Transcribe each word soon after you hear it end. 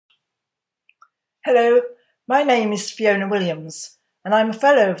Hello, my name is Fiona Williams, and I'm a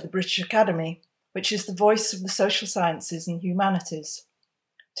Fellow of the British Academy, which is the voice of the social sciences and humanities.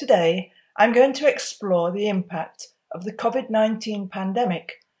 Today, I'm going to explore the impact of the COVID-19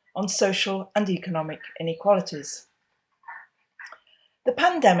 pandemic on social and economic inequalities. The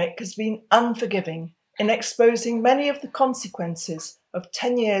pandemic has been unforgiving in exposing many of the consequences of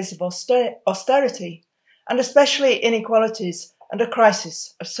 10 years of austerity, and especially inequalities and a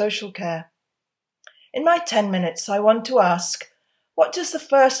crisis of social care. In my 10 minutes, I want to ask, what does the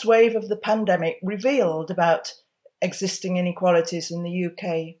first wave of the pandemic revealed about existing inequalities in the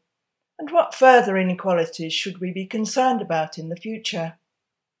UK? And what further inequalities should we be concerned about in the future?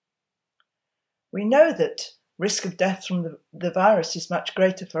 We know that risk of death from the virus is much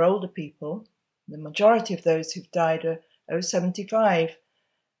greater for older people. The majority of those who've died are over 75,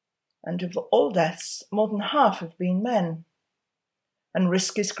 and of all deaths, more than half have been men. And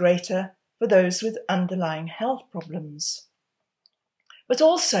risk is greater for those with underlying health problems. But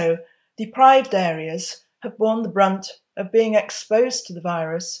also, deprived areas have borne the brunt of being exposed to the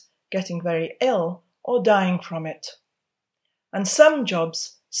virus, getting very ill, or dying from it. And some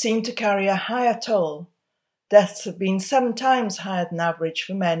jobs seem to carry a higher toll. Deaths have been 7 times higher than average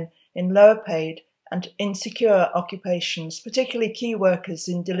for men in lower paid and insecure occupations, particularly key workers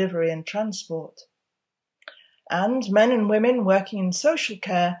in delivery and transport. And men and women working in social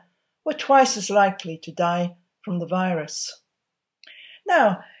care were twice as likely to die from the virus.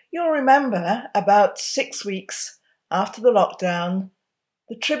 Now, you'll remember about 6 weeks after the lockdown,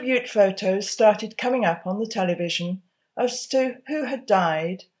 the tribute photos started coming up on the television as to who had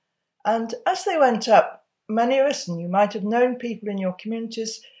died, and as they went up, many of us, and you might have known people in your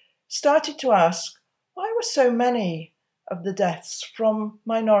communities, started to ask, why were so many of the deaths from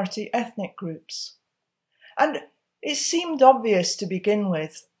minority ethnic groups? And it seemed obvious to begin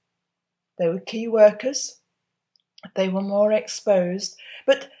with. They were key workers, they were more exposed,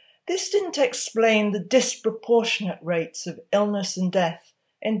 but this didn't explain the disproportionate rates of illness and death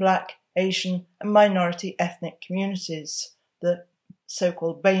in Black, Asian and minority ethnic communities, the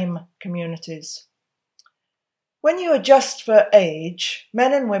so-called BAME communities. When you adjust for age,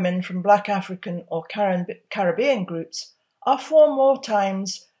 men and women from Black African or Caribbean groups are 4 more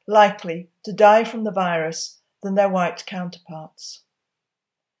times likely to die from the virus than their white counterparts.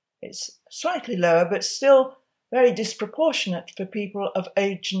 It's slightly lower, but still very disproportionate for people of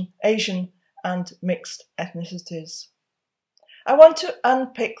Asian and mixed ethnicities. I want to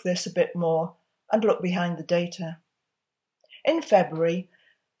unpick this a bit more and look behind the data. In February,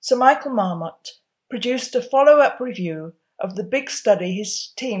 Sir Michael Marmot produced a follow-up review of the big study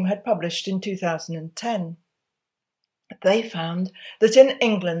his team had published in 2010. They found that in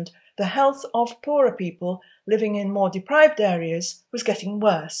England, the health of poorer people living in more deprived areas was getting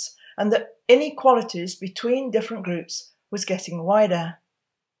worse, and that inequalities between different groups was getting wider.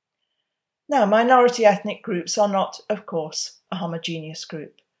 Now, minority ethnic groups are not, of course, a homogeneous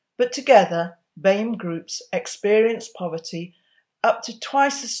group, but together, BAME groups experience poverty up to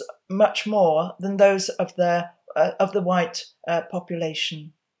twice as much more than those of the white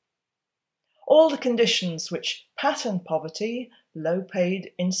population. All the conditions which pattern poverty,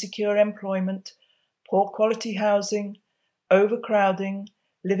 low-paid, insecure employment, poor quality housing, overcrowding,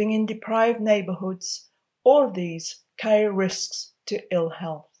 living in deprived neighbourhoods, all of these carry risks to ill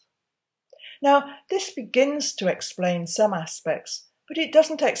health. Now, this begins to explain some aspects, but it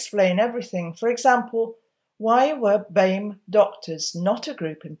doesn't explain everything. For example, why were BAME doctors, not a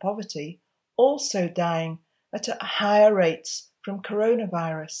group in poverty, also dying at higher rates from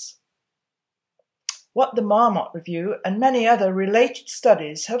coronavirus? What the Marmot Review and many other related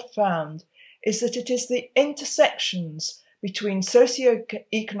studies have found is that it is the intersections between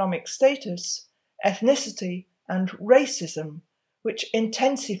socio-economic status, ethnicity, and racism which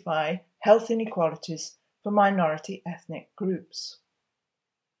intensify health inequalities for minority ethnic groups.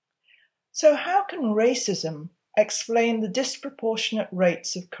 So how can racism explain the disproportionate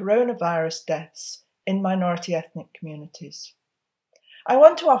rates of coronavirus deaths in minority ethnic communities? I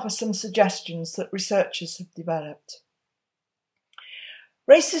want to offer some suggestions that researchers have developed.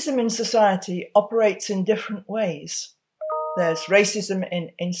 Racism in society operates in different ways. There's racism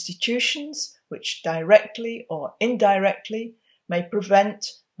in institutions, which directly or indirectly may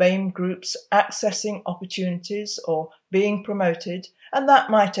prevent BAME groups accessing opportunities or being promoted, and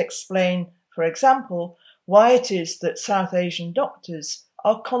that might explain, for example, why it is that South Asian doctors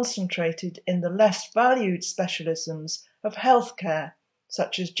are concentrated in the less valued specialisms of healthcare,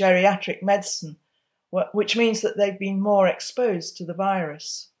 such as geriatric medicine, which means that they've been more exposed to the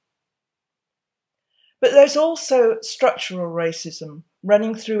virus. But there's also structural racism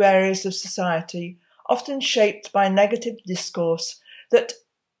running through areas of society, often shaped by negative discourse that,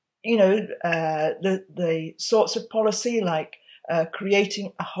 the sorts of policy like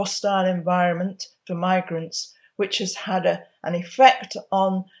creating a hostile environment for migrants, which has had an effect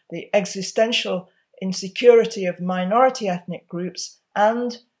on the existential insecurity of minority ethnic groups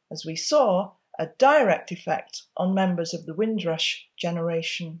and, as we saw, a direct effect on members of the Windrush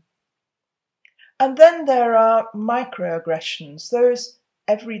generation. And then there are microaggressions, those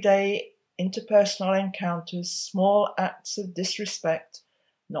everyday interpersonal encounters, small acts of disrespect,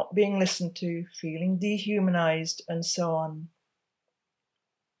 not being listened to, feeling dehumanized, and so on.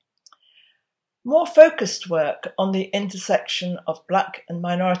 More focused work on the intersection of Black and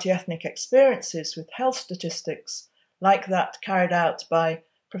minority ethnic experiences with health statistics, like that carried out by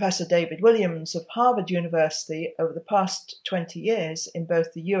Professor David Williams of Harvard University over the past 20 years in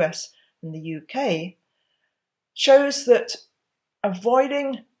both the US and the UK, shows that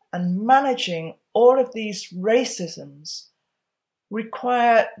avoiding and managing all of these racisms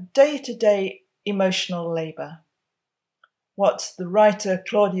require day-to-day emotional labour. What the writer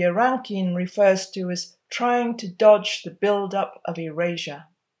Claudia Rankine refers to as trying to dodge the build-up of erasure.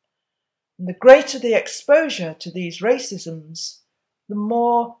 And the greater the exposure to these racisms, the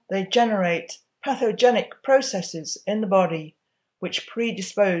more they generate pathogenic processes in the body which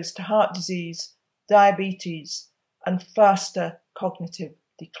predispose to heart disease, diabetes, and faster cognitive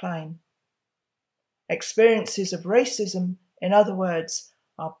decline. Experiences of racism, in other words,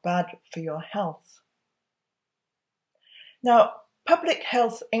 are bad for your health. Now, Public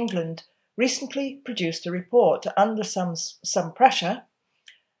Health England recently produced a report under some pressure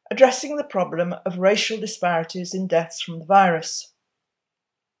addressing the problem of racial disparities in deaths from the virus.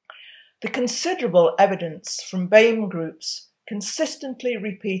 The considerable evidence from BAME groups consistently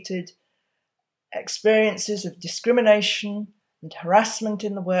repeated experiences of discrimination and harassment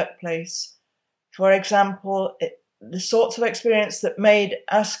in the workplace. For example, the sorts of experience that made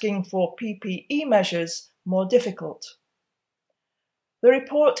asking for PPE measures more difficult. The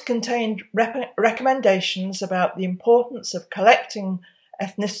report contained recommendations about the importance of collecting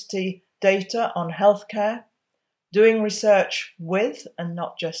ethnicity data on healthcare, doing research with and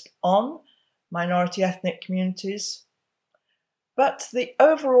not just on minority ethnic communities. But the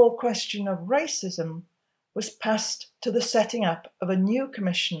overall question of racism was passed to the setting up of a new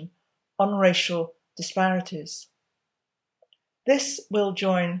commission on racial disparities. This will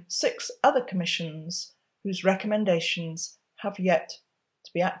join 6 other commissions whose recommendations have yet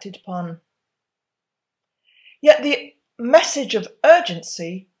to be acted upon. Yet the message of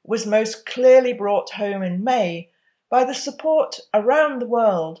urgency was most clearly brought home in May by the support around the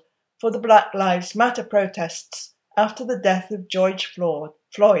world for the Black Lives Matter protests after the death of George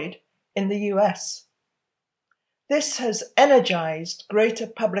Floyd in the US. This has energized greater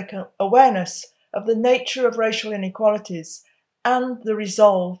public awareness of the nature of racial inequalities and the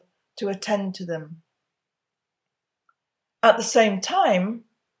resolve to attend to them. At the same time,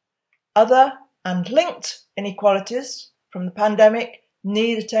 other and linked inequalities from the pandemic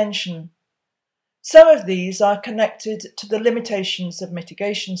need attention. Some of these are connected to the limitations of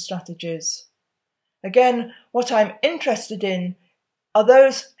mitigation strategies. Again, what I'm interested in are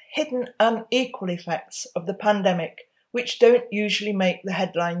those hidden unequal effects of the pandemic which don't usually make the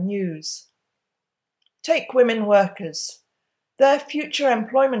headline news. Take women workers. Their future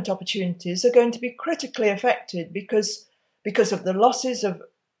employment opportunities are going to be critically affected because of the losses of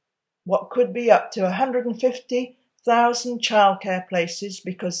what could be up to 150,000 childcare places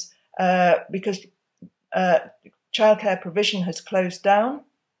because childcare provision has closed down.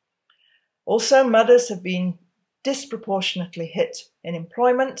 Also, mothers have been disproportionately hit in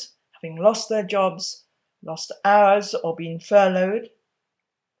employment, having lost their jobs, lost hours, or been furloughed.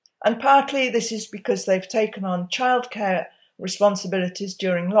 And partly this is because they've taken on childcare responsibilities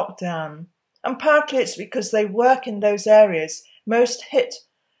during lockdown, and partly it's because they work in those areas most hit,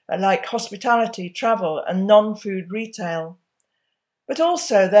 like hospitality, travel, and non-food retail. But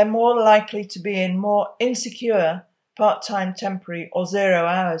also they're more likely to be in more insecure part-time, temporary, or 0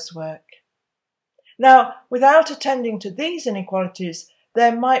 hours work. Now, without attending to these inequalities,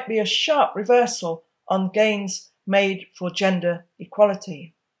 there might be a sharp reversal on gains made for gender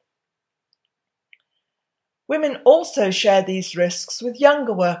equality. Women also share these risks with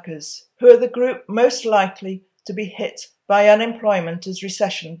younger workers, who are the group most likely to be hit by unemployment as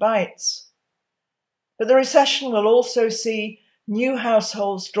recession bites. But the recession will also see new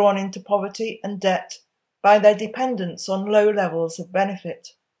households drawn into poverty and debt by their dependence on low levels of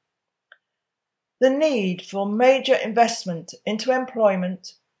benefit. The need for major investment into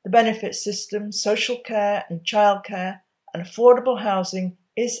employment, the benefit system, social care and childcare, and affordable housing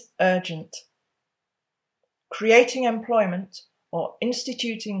is urgent. Creating employment or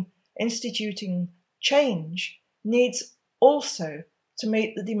instituting change needs also to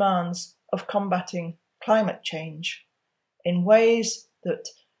meet the demands of combating climate change in ways that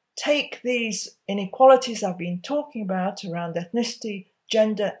take these inequalities I've been talking about around ethnicity,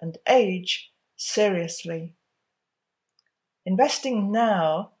 gender and age seriously. Investing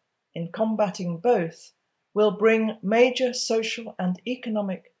now in combating both will bring major social and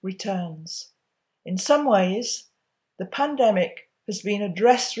economic returns. In some ways, the pandemic has been a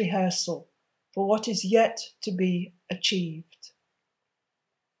dress rehearsal for what is yet to be achieved.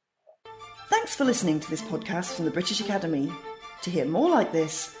 Thanks for listening to this podcast from the British Academy. To hear more like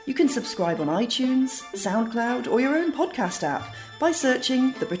this, you can subscribe on iTunes, SoundCloud, or your own podcast app by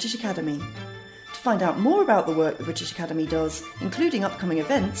searching The British Academy. To find out more about the work the British Academy does, including upcoming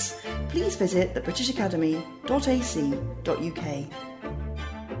events, please visit thebritishacademy.ac.uk.